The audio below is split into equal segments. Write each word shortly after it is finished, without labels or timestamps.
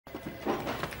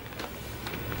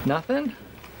Nothing?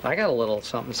 I got a little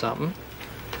something something.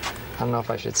 I don't know if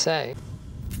I should say.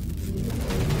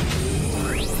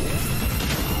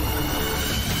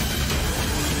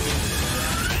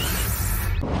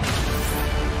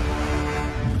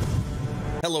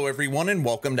 Hello everyone and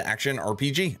welcome to Action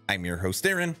RPG. I'm your host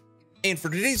Aaron, and for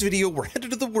today's video we're headed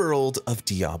to the world of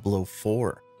Diablo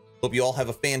 4. Hope you all have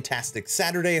a fantastic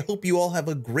Saturday. I hope you all have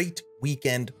a great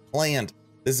weekend planned.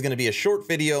 This is going to be a short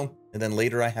video, and then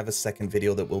later I have a second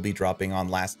video that will be dropping on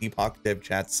Last Epoch Dev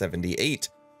Chat 78.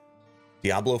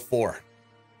 Diablo 4.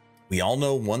 We all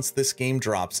know once this game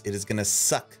drops, it is going to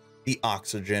suck the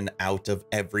oxygen out of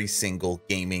every single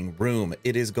gaming room.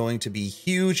 It is going to be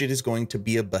huge. It is going to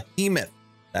be a behemoth.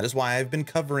 That is why I've been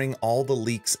covering all the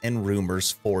leaks and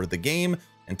rumors for the game,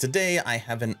 and today I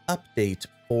have an update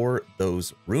for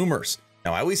those rumors.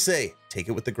 Now, I always say, take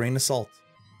it with a grain of salt.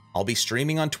 I'll be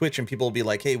streaming on Twitch and people will be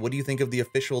like, hey, what do you think of the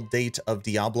official date of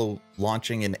Diablo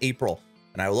launching in April?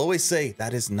 And I will always say,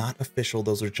 that is not official.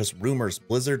 Those are just rumors.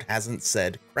 Blizzard hasn't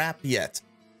said crap yet.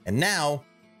 And now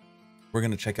we're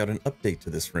going to check out an update to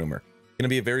this rumor. It's going to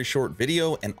be a very short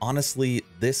video, and honestly,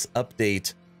 this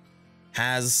update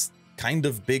has kind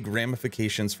of big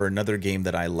ramifications for another game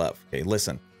that I love. Okay,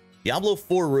 listen. Diablo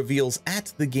 4 reveals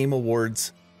at the Game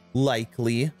Awards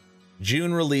likely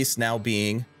June release now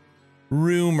being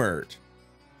rumored.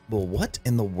 Well, what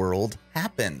in the world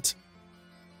happened?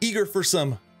 Eager for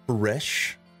some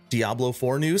fresh Diablo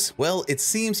 4 news? Well, it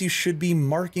seems you should be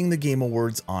marking the Game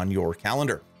Awards on your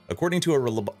calendar. According to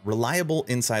a reliable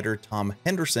insider, Tom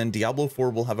Henderson, Diablo 4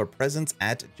 will have a presence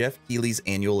at Jeff Keighley's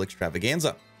annual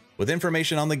extravaganza, with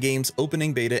information on the game's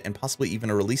opening beta and possibly even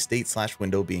a release date /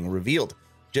 window being revealed.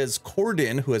 Jez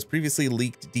Corden, who has previously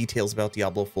leaked details about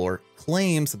Diablo 4,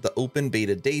 claims that the open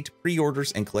beta date,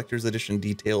 pre-orders, and collector's edition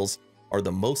details are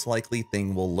the most likely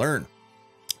thing we'll learn.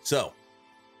 So,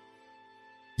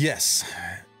 yes,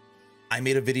 I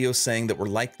made a video saying that we're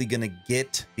likely going to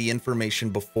get the information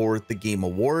before the Game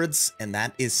Awards, and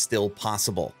that is still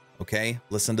possible. Okay,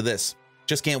 listen to this.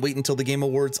 Just can't wait until the Game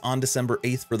Awards on December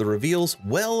 8th for the reveals.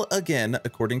 Well, again,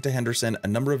 according to Henderson, a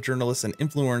number of journalists and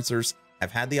influencers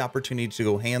have had the opportunity to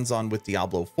go hands-on with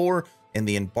Diablo 4, and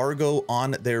the embargo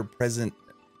on their present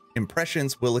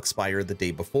impressions will expire the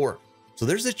day before. So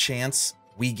there's a chance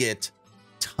we get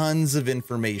tons of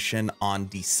information on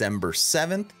December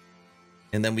 7th,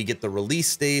 and then we get the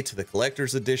release date, the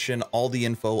collector's edition, all the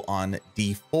info on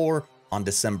D4 on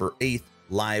December 8th,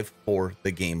 live for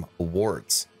the Game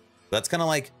Awards. That's kind of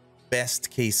like best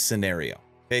case scenario,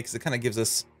 okay? Because it kind of gives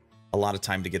us a lot of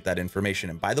time to get that information.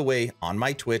 And by the way, on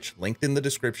my Twitch, linked in the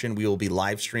description, we will be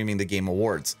live streaming the Game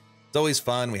Awards. It's always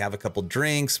fun. We have a couple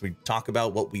drinks. We talk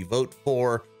about what we vote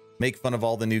for, make fun of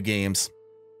all the new games.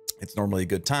 It's normally a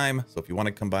good time. So if you want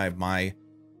to come by my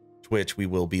Twitch, we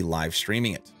will be live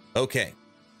streaming it. Okay,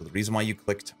 so the reason why you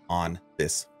clicked on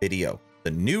this video,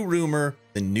 the new rumor,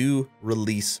 the new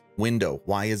release window.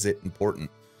 Why is it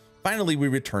important? Finally, we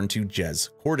return to Jez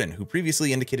Corden, who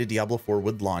previously indicated Diablo 4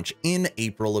 would launch in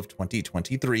April of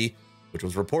 2023, which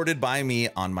was reported by me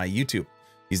on my YouTube.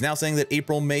 He's now saying that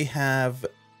April may have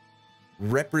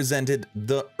represented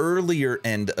the earlier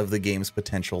end of the game's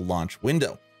potential launch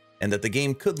window, and that the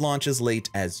game could launch as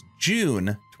late as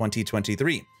June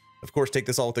 2023. Of course, take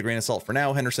this all with a grain of salt for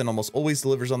now. Henderson almost always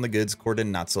delivers on the goods,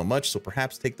 Corden not so much, so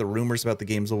perhaps take the rumors about the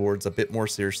game's awards a bit more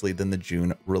seriously than the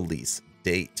June release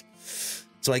date.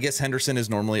 So I guess Henderson is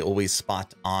normally always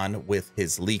spot on with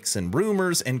his leaks and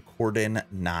rumors, and Corden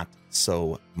not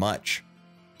so much.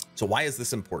 So why is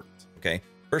this important? Okay,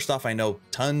 first off, I know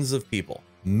tons of people,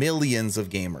 millions of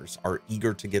gamers are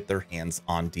eager to get their hands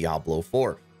on Diablo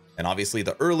 4. And obviously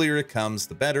the earlier it comes,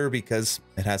 the better, because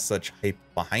it has such hype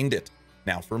behind it.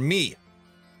 Now for me,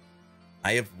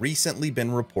 I have recently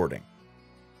been reporting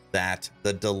that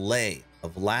the delay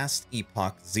of Last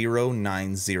Epoch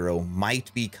 090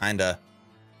 might be kind of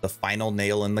the final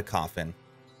nail in the coffin,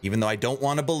 even though I don't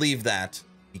want to believe that,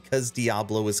 because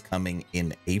Diablo is coming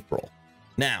in April.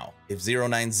 Now, if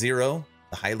 090, the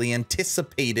highly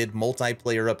anticipated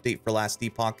multiplayer update for Last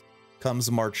Epoch,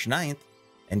 comes March 9th,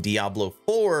 and Diablo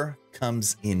 4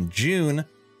 comes in June,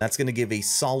 that's going to give a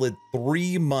solid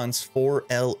 3 months for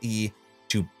LE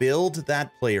to build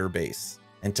that player base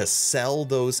and to sell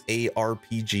those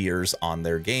ARPGers on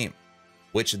their game.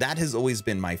 Which that has always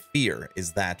been my fear,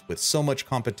 is that with so much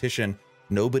competition,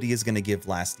 nobody is going to give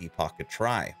Last Epoch a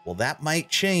try. Well, that might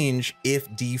change if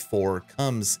D4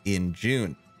 comes in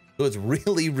June. So it's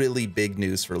really, really big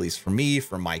news, for at least for me,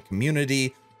 for my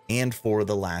community, and for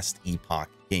the Last Epoch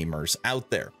gamers out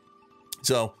there.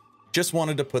 So just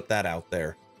wanted to put that out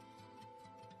there.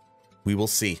 We will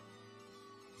see.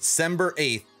 December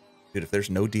 8th, Dude, if there's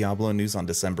no Diablo news on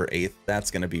December 8th,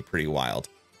 that's going to be pretty wild.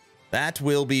 That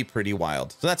will be pretty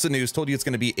wild. So that's the news. Told you it's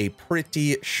going to be a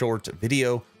pretty short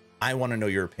video. I want to know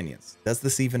your opinions. Does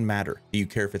this even matter? Do you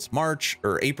care if it's March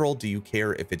or April? Do you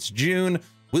care if it's June?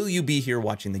 Will you be here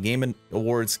watching the Game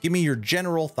Awards? Give me your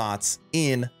general thoughts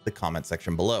in the comment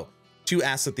section below. 2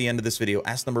 asks at the end of this video.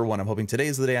 Ask number 1, I'm hoping today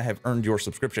is the day I have earned your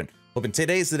subscription. Hoping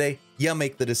today is the day you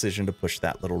make the decision to push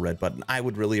that little red button. I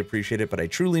would really appreciate it, but I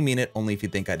truly mean it only if you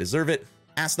think I deserve it.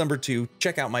 Ask number 2,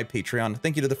 check out my Patreon.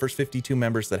 Thank you to the first 52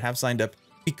 members that have signed up.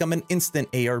 Become an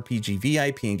instant ARPG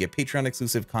VIP and get Patreon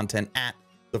exclusive content at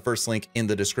the first link in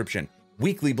the description.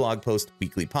 Weekly blog post,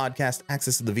 weekly podcast,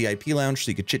 access to the VIP lounge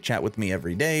so you can chit chat with me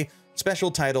every day,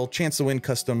 special title, chance to win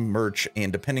custom merch,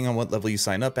 and depending on what level you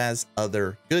sign up as,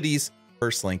 other goodies.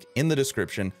 First link in the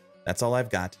description. That's all I've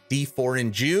got. D4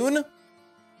 in June.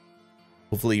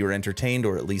 Hopefully you were entertained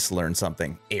or at least learned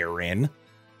something. Aaron,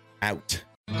 out.